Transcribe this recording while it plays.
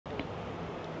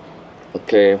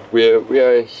Okay, we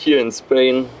are here in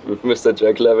Spain with Mr.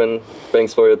 Jack Levin.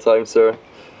 Thanks for your time, sir.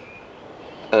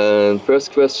 And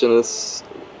first question is,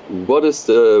 what is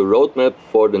the roadmap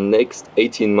for the next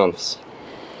 18 months?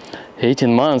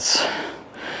 18 months?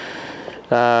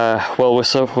 Well,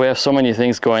 we have so many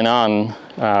things going on.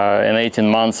 And 18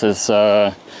 months is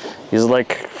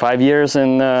like 5 years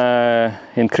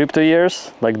in crypto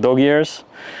years, like dog years.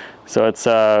 So it's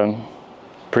a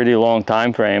pretty long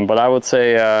time frame. But I would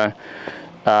say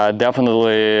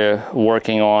definitely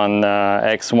working on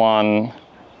X1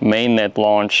 mainnet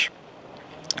launch.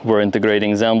 We're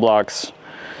integrating Zen blocks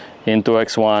into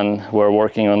X1. We're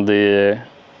working on the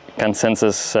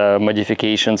consensus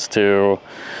modifications to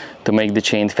make the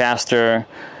chain faster.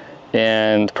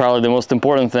 And probably the most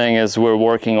important thing is we're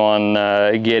working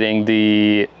on getting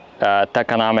the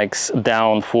tokenomics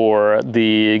down for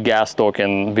the gas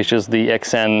token, which is the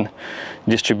XN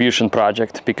distribution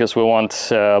project, because we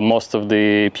want most of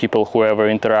the people who ever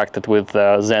interacted with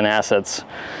Zen assets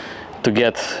to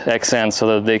get XN so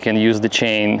that they can use the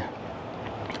chain.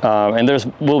 And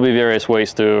will be various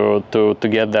ways to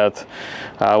get that.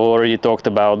 We already talked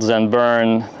about Zen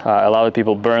burn. A lot of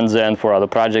people burn Zen for other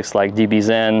projects like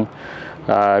DBZen,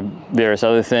 various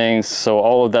other things. So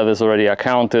all of that is already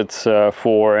accounted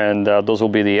for, and those will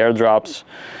be the airdrops.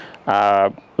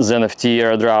 ZenFT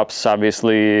airdrops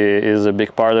obviously is a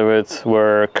big part of it.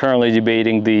 We're currently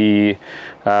debating the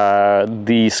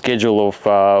schedule of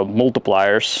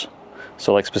multipliers.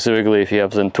 So like specifically if you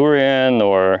have Zenturion,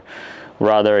 or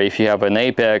rather if you have an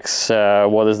Apex,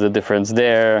 what is the difference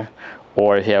there?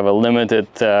 Or if you have a limited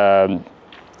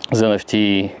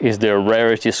ZenFT, is there a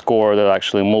rarity score that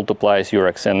actually multiplies your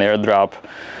XN airdrop?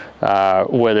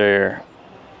 Whether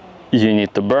you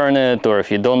need to burn it, or if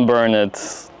you don't burn it,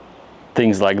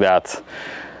 things like that.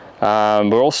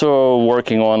 We're also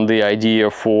working on the idea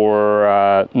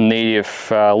for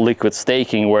native liquid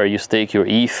staking, where you stake your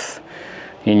ETH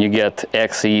and you get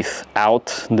XETH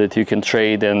out that you can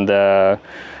trade and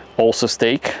also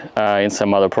stake in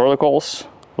some other protocols,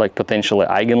 like potentially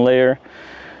EigenLayer.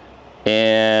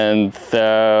 And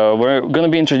we're going to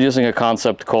be introducing a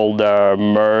concept called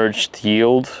merged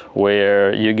yield,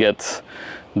 where you get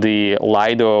the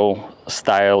Lido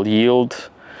style yield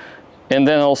and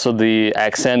then also the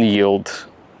XN yield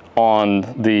on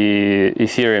the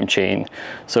Ethereum chain.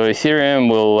 So Ethereum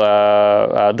will,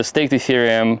 the staked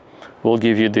Ethereum will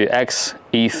give you the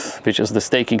XETH, which is the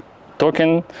staking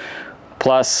token,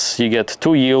 plus you get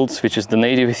 2 yields, which is the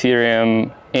native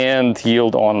Ethereum and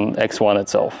yield on X1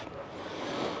 itself.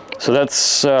 So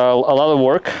that's a lot of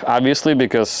work, obviously,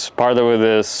 because part of it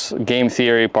is game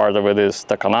theory, part of it is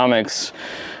tokenomics,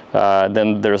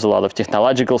 then there's a lot of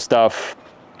technological stuff.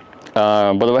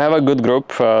 But we have a good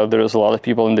group. There's a lot of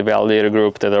people in the validator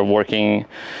group that are working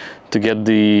to get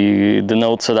the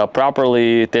node set up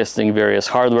properly, testing various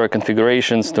hardware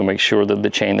configurations to make sure that the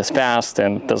chain is fast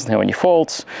and doesn't have any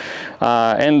faults.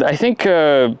 And I think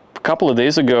a couple of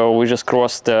days ago, we just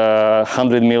crossed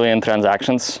 100 million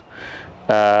transactions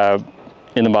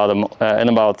in about,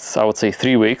 I would say,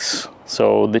 3 weeks.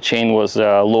 So the chain was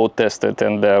load tested,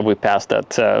 and we passed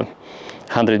that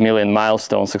 100 million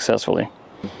milestone successfully.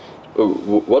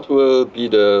 What will be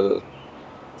the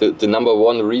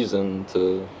 #1 reason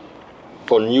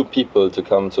for new people to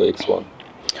come to X1?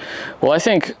 Well, I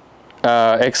think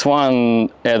X1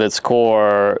 at its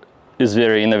core is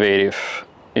very innovative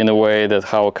in a way that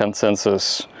how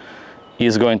consensus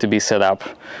is going to be set up.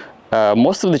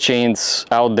 Most of the chains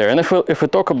out there, and if we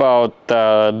talk about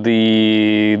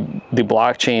the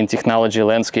blockchain technology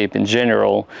landscape in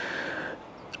general,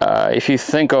 if you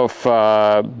think of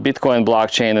Bitcoin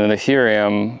blockchain and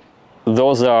Ethereum,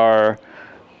 those are,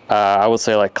 I would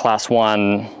say, like class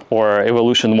 1 or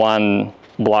evolution 1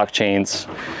 blockchains,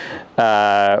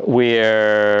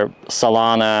 where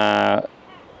Solana,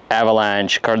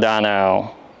 Avalanche,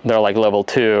 Cardano, they're like level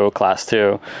 2, class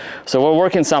 2. So we're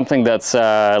working something that's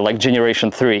like generation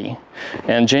 3.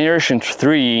 And generation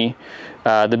 3,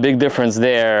 the big difference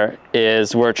there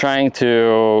is we're trying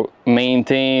to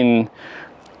maintain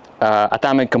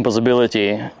atomic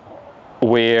composability,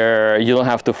 where you don't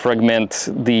have to fragment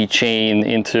the chain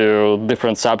into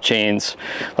different subchains.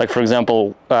 Like, for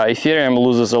example, Ethereum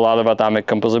loses a lot of atomic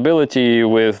composability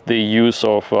with the use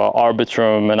of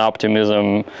Arbitrum and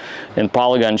Optimism and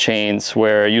Polygon chains,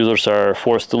 where users are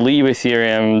forced to leave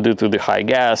Ethereum due to the high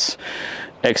gas,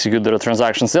 execute their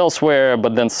transactions elsewhere,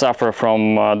 but then suffer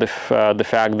from the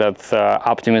fact that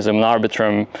Optimism and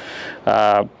Arbitrum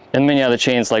and many other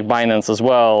chains like Binance as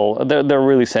well, they're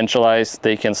really centralized.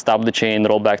 They can stop the chain,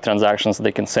 roll back transactions,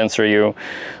 they can censor you.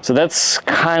 So that's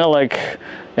kind of like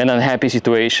an unhappy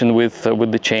situation with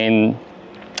the chain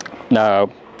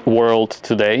world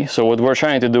today. So what we're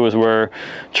trying to do is we're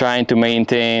trying to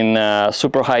maintain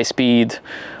super high speed,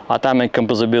 atomic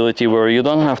composability, where you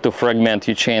don't have to fragment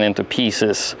your chain into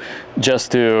pieces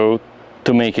just to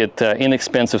make it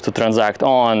inexpensive to transact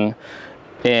on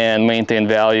and maintain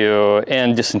value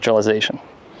and decentralization.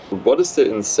 What is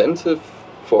the incentive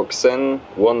for XEN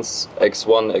once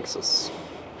X1 exists?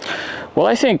 Well,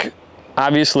 I think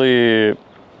obviously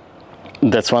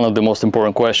that's one of the most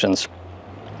important questions.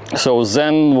 So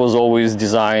XEN was always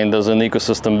designed as an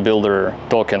ecosystem builder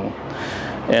token.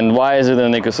 And why is it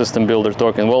an ecosystem builder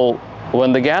token? Well,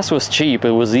 when the gas was cheap,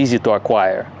 it was easy to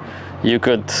acquire. You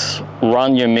could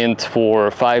run your mint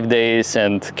for 5 days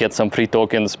and get some free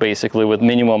tokens basically with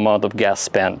minimum amount of gas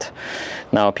spent.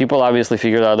 Now, people obviously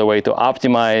figured out a way to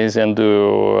optimize and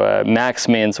do max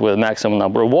mints with maximum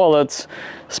number of wallets,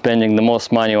 spending the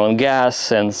most money on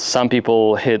gas, and some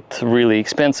people hit really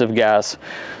expensive gas.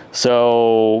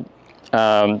 So,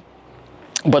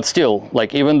 but still,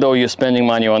 like, even though you're spending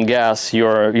money on gas,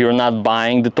 you're not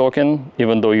buying the token,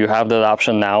 even though you have that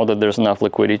option now that there's enough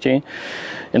liquidity.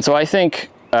 And so I think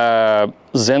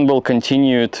XEN will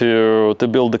continue to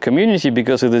build the community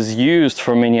because it is used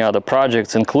for many other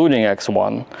projects, including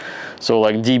X1. So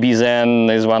like DBZen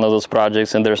is one of those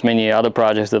projects, and there's many other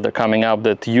projects that are coming up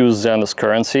that use XEN as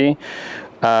currency.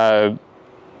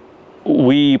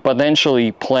 We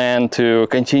potentially plan to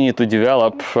continue to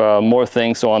develop more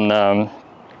things on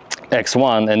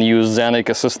X1 and use XEN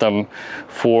ecosystem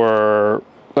for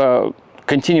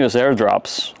continuous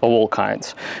airdrops of all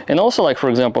kinds. And also, like, for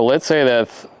example, let's say that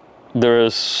there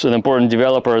is an important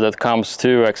developer that comes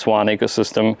to X1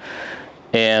 ecosystem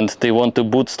and they want to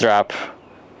bootstrap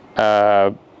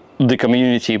the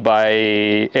community by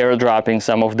airdropping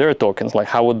some of their tokens. Like,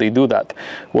 how would they do that?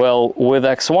 Well, with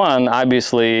X1,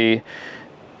 obviously,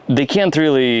 they can't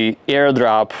really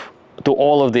airdrop to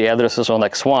all of the addresses on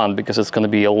X1 because it's going to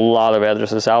be a lot of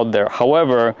addresses out there.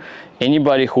 However,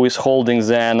 anybody who is holding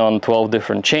XEN on 12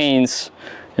 different chains,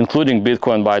 including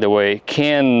Bitcoin, by the way,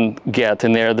 can get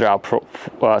an airdrop,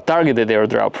 targeted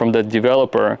airdrop from the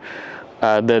developer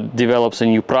that develops a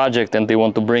new project and they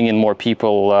want to bring in more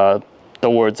people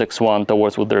towards X1,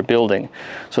 towards what they're building.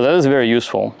 So that is very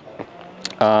useful.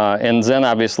 And XEN,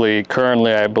 obviously,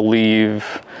 currently, I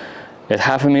believe, at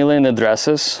 500,000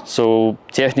 addresses. So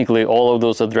technically, all of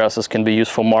those addresses can be used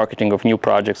for marketing of new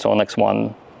projects on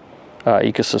X1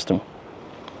 ecosystem.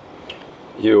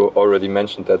 You already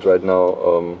mentioned that right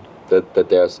now, that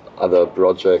there's other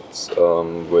projects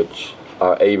which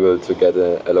are able to get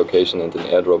an allocation and an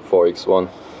airdrop for X1,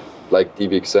 like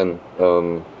DBXN.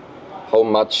 How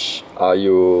much are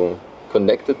you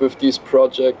connected with these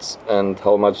projects and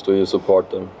how much do you support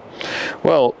them?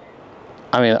 Well,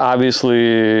 I mean,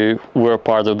 obviously, we're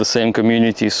part of the same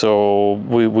community, so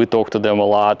we talk to them a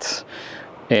lot.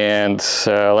 And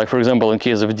like, for example, in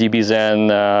case of DBZen,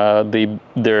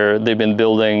 they've been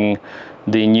building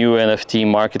the new NFT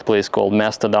marketplace called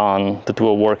Mastodon that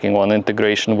we're working on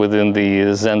integration within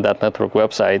the Zen.network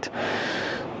website.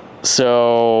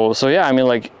 So yeah, I mean,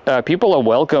 like, people are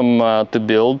welcome to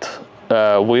build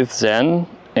with XEN,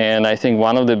 and I think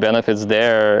one of the benefits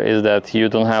there is that you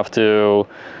don't have to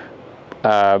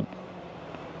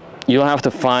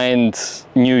find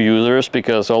new users,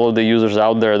 because all of the users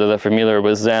out there that are familiar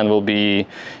with XEN will be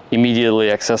immediately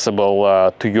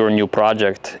accessible to your new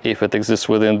project if it exists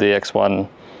within the X1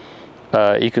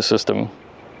 ecosystem.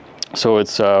 So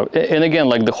it's, and again,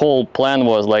 like, the whole plan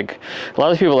was, like, a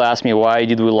lot of people ask me, why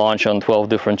did we launch on 12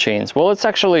 different chains? Well, it's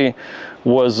actually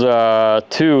was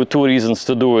two reasons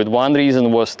to do it. One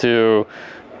reason was to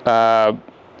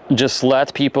just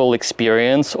let people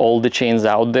experience all the chains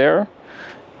out there.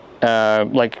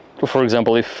 Like, for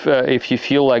example, if you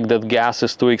feel like that gas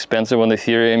is too expensive on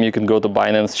Ethereum, you can go to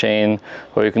Binance Chain,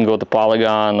 or you can go to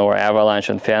Polygon or Avalanche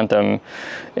and Phantom,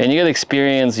 and you get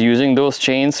experience using those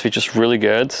chains, which is really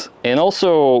good. And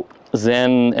also,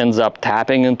 XEN ends up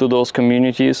tapping into those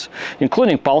communities,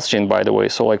 including Pulsechain, by the way.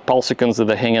 So, like, Pulsechans that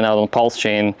are hanging out on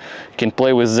Pulsechain can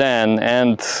play with XEN,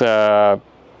 and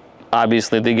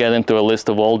obviously they get into a list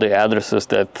of all the addresses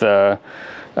that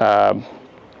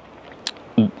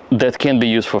that can be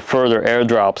used for further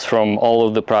airdrops from all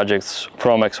of the projects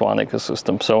from X1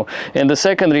 ecosystem. So, and the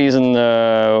second reason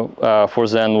for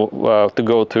XEN to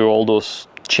go to all those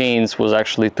chains was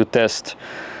actually to test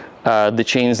the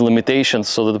chain's limitations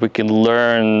so that we can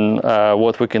learn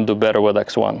what we can do better with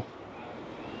X1.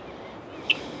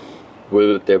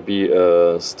 Will there be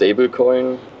a stable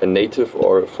coin, a native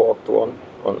or a forked one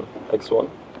on X1?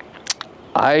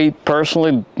 I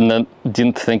personally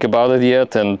didn't think about it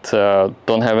yet, and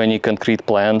don't have any concrete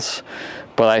plans.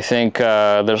 But I think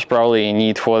there's probably a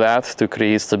need for that to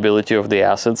create stability of the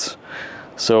assets.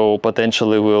 So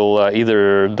potentially we'll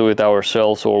either do it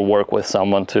ourselves or work with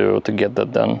someone to get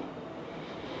that done.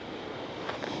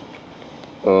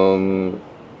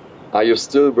 Are you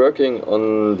still working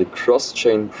on the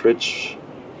cross-chain bridge,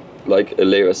 like a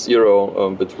layer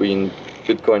 0 between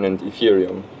Bitcoin and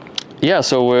Ethereum? Yeah,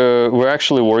 so we're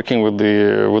actually working with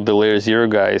the layer 0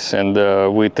 guys, and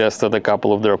we tested a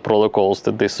couple of their protocols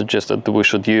that they suggested that we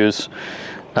should use.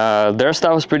 Their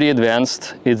stuff is pretty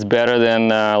advanced. It's better than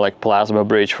like Plasma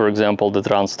Bridge, for example, that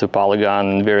runs to Polygon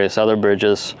and various other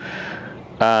bridges.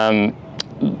 They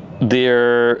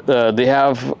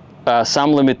have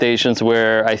some limitations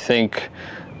where I think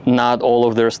not all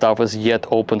of their stuff is yet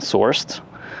open sourced.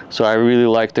 So I really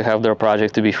like to have their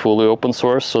project to be fully open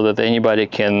source so that anybody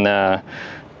can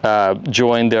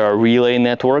join their relay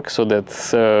network, so that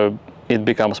it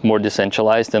becomes more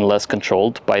decentralized and less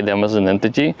controlled by them as an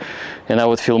entity. And I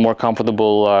would feel more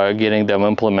comfortable getting them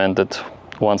implemented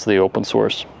once they open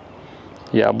source.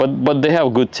 Yeah, but they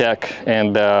have good tech,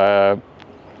 and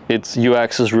its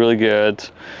UX is really good.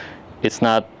 It's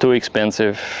not too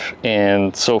expensive,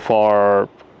 and so far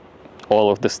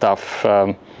all of the stuff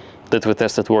that we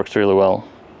tested worked really well.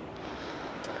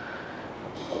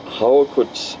 How could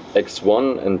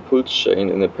X1 and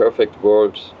Pulsechain in a perfect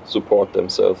world support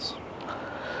themselves?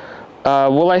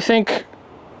 Well, I think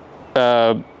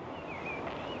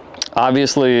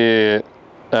obviously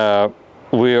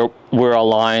we're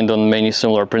aligned on many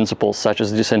similar principles, such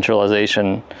as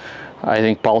decentralization. I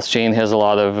think Pulsechain has a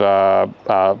lot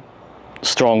of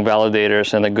strong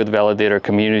validators and a good validator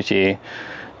community,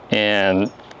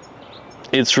 and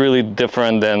it's really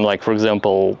different than, like, for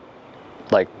example,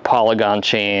 like Polygon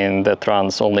chain that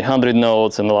runs only 100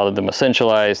 nodes and a lot of them are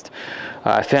centralized.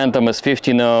 Phantom is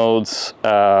 50 nodes.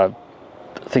 I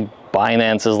think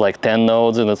Binance is like 10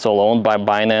 nodes and it's all owned by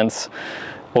Binance.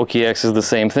 OKX is the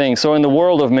same thing. So in the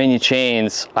world of many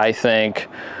chains, I think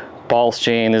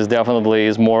Pulsechain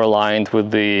is more aligned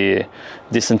with the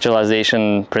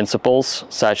decentralization principles,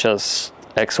 such as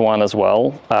X1 as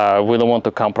well. We don't want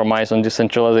to compromise on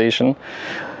decentralization.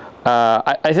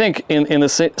 I think in a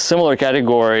similar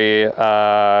category,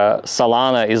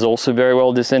 Solana is also very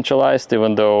well decentralized,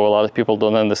 even though a lot of people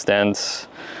don't understand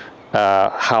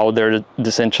how they're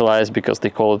decentralized because they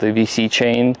call it a VC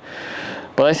chain.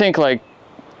 But I think, like,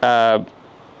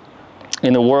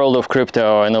 in the world of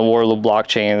crypto, in the world of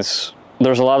blockchains,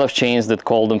 there's a lot of chains that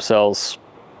call themselves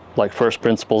like first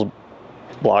principles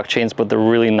blockchains, but they're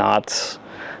really not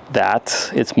that.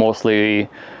 It's mostly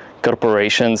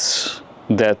corporations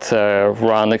that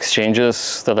run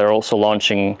exchanges that are also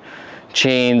launching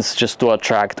chains just to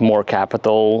attract more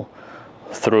capital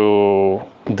through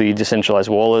the decentralized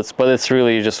wallets, but it's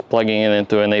really just plugging it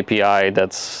into an API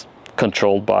that's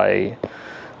controlled by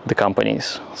the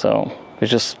companies. So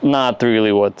it's just not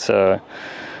really what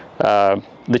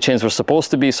the chains were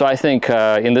supposed to be. So I think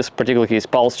in this particular case,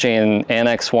 Pulsechain and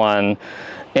X1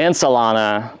 and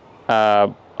Solana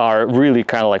are really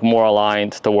kind of like more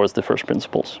aligned towards the first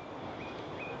principles.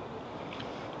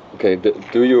 Okay,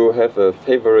 do you have a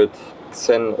favorite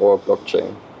XEN or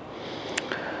blockchain?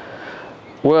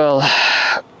 Well,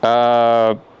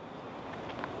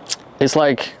 it's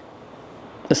like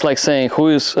saying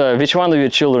which one of your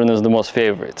children is the most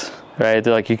favorite, right?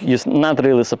 Like you're not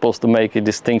really supposed to make a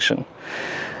distinction.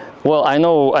 Well, I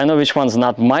know which one's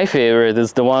not my favorite.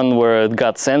 It's the one where it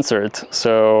got censored.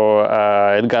 So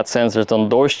it got censored on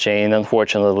DOGE chain,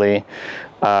 unfortunately,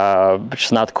 which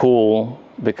is not cool.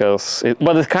 But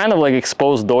it kind of like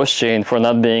exposed DOGE chain for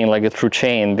not being like a true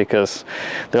chain, because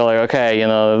they're like, okay, you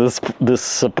know,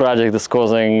 this project is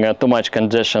causing too much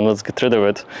congestion, let's get rid of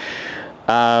it.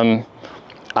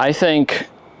 I think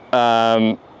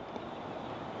I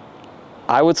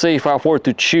would say, if I were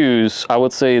to choose, I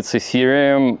would say it's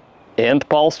Ethereum and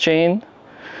Pulsechain,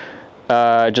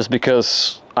 just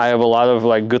because I have a lot of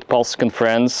like good Pulsechain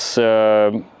friends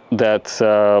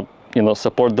that you know,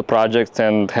 support the project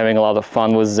and having a lot of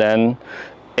fun with Zen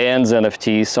and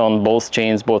ZenFTs on both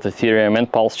chains, both Ethereum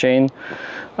and Pulsechain.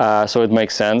 So it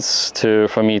makes sense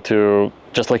for me to,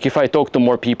 just like if I talk to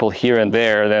more people here and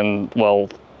there, then, well,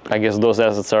 I guess those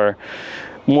assets are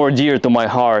more dear to my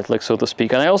heart, like, so to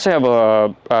speak. And I also have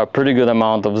a pretty good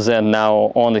amount of Zen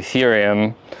now on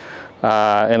Ethereum.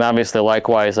 And obviously,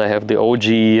 likewise, I have the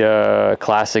OG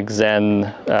classic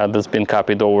Zen that's been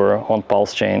copied over on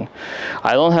Pulsechain.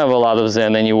 I don't have a lot of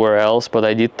Zen anywhere else, but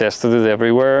I did test it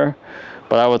everywhere.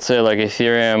 But I would say like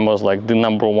Ethereum was like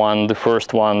the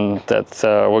first one that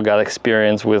we got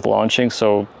experience with launching,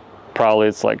 so probably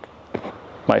it's like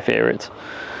my favorite.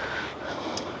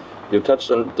 You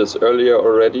touched on this earlier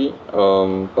already,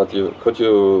 but could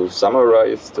you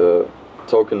summarize the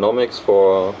tokenomics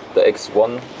for the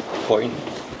X1 coin?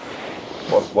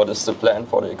 What is the plan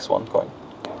for the X1 coin?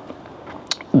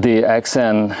 The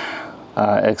XEN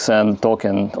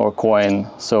token or coin,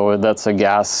 so that's a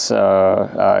gas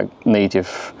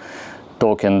native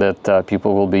token that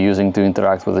people will be using to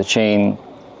interact with the chain.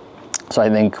 So I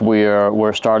think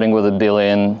we're starting with 1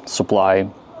 billion supply,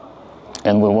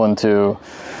 and we want to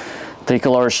take a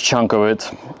large chunk of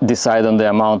it, decide on the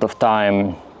amount of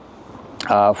time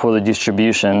for the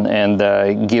distribution,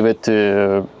 and give it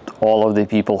to all of the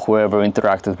people who ever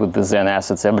interacted with the Zen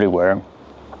assets everywhere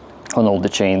on all the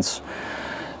chains,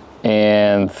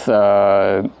 and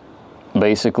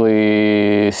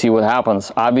basically see what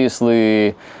happens.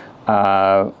 Obviously,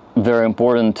 very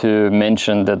important to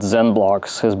mention that Zen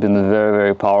Blocks has been a very,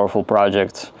 very powerful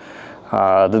project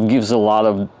that gives a lot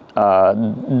of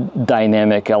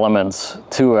dynamic elements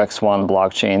to X1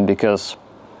 blockchain, because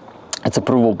it's a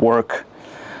proof of work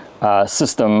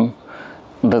system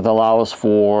that allows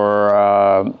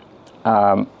for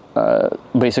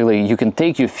basically you can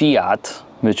take your fiat,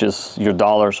 which is your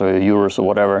dollars or your euros or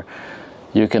whatever,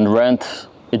 you can rent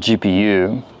a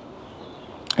GPU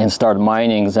and start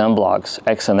mining Zen blocks,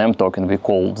 XNM token we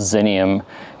call Zenium.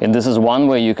 And this is one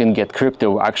way you can get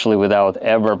crypto actually without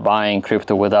ever buying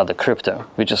crypto without a crypto,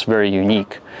 which is very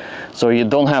unique. So you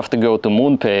don't have to go to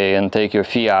MoonPay and take your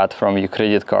fiat from your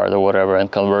credit card or whatever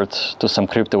and convert to some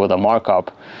crypto with a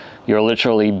markup. You're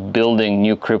literally building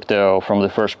new crypto from the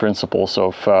first principles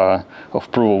of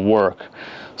proof of work.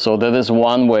 So that is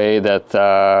one way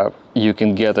that you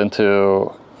can get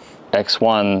into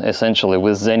X1 essentially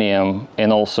with Zenium,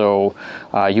 and also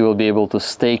you will be able to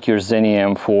stake your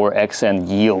Zenium for XN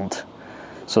yield.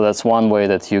 So that's one way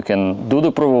that you can do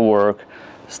the proof of work,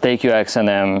 stake your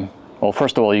XNM. Well,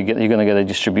 first of all, you're going to get a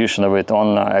distribution of it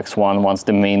on X1 once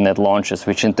the mainnet launches,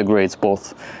 which integrates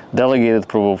both delegated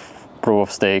proof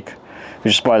of stake,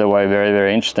 which is, by the way, very,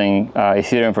 very interesting.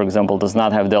 Ethereum, for example, does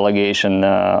not have delegation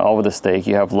of the stake.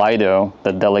 You have Lido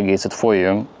that delegates it for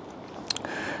you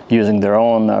using their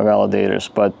own validators,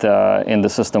 but in the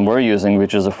system we're using,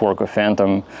 which is a fork of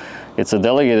Phantom, it's a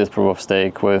delegated proof of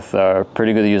stake with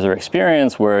pretty good user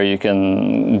experience, where you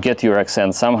can get your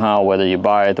XN somehow, whether you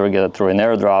buy it or get it through an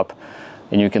airdrop,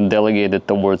 and you can delegate it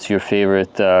towards your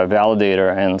favorite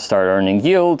validator and start earning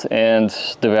yield, and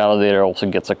the validator also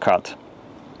gets a cut,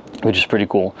 which is pretty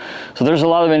cool. So there's a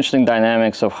lot of interesting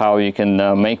dynamics of how you can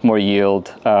make more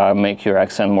yield, make your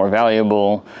XN more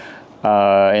valuable,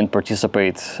 and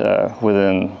participate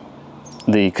within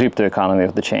the crypto economy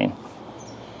of the chain.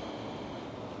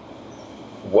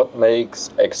 What makes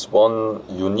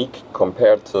X1 unique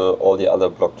compared to all the other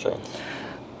blockchains?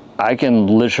 I can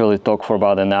literally talk for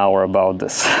about an hour about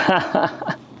this.